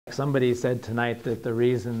Somebody said tonight that the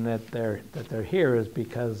reason that they're here is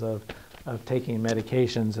because of taking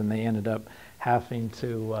medications, and they ended up having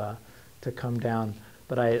to come down.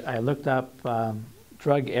 But I looked up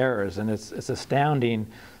drug errors, and it's astounding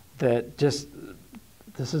that this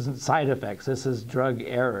isn't side effects. This is drug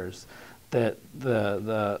errors. That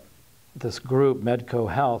this group,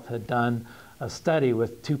 Medco Health, had done a study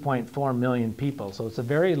with 2.4 million people. So it's a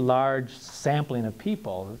very large sampling of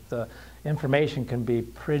people. The information can be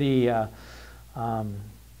pretty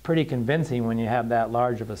convincing when you have that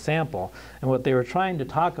large of a sample. And what they were trying to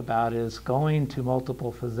talk about is going to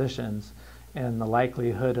multiple physicians and the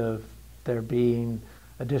likelihood of there being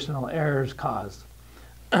additional errors caused.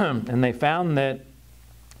 And they found that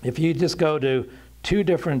if you just go to 2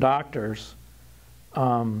 different doctors,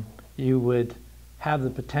 you would have the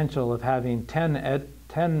potential of having 10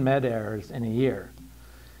 med errors in a year.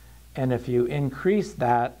 And if you increase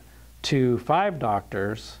that to 5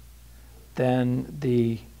 doctors, then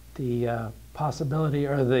the possibility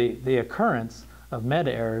or the occurrence of med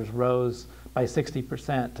errors rose by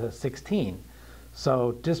 60% to 16.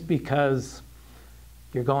 So just because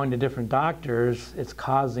you're going to different doctors, it's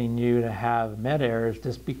causing you to have med errors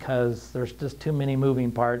just because there's just too many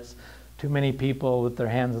moving parts, too many people with their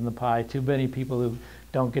hands in the pie, too many people who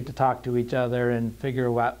don't get to talk to each other and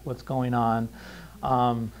figure out what's going on,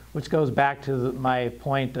 which goes back to my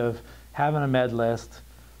point of having a med list,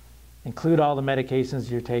 include all the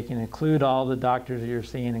medications you're taking, include all the doctors that you're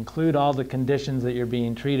seeing, include all the conditions that you're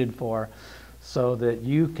being treated for, so that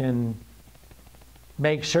you can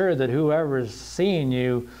make sure that whoever's seeing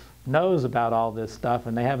you knows about all this stuff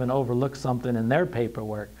and they haven't overlooked something in their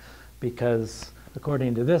paperwork. Because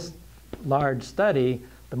according to this large study,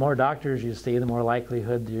 the more doctors you see, the more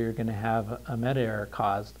likelihood you're going to have a med error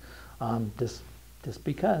caused. Just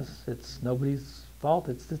because it's nobody's fault,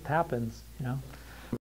 it just happens, you know.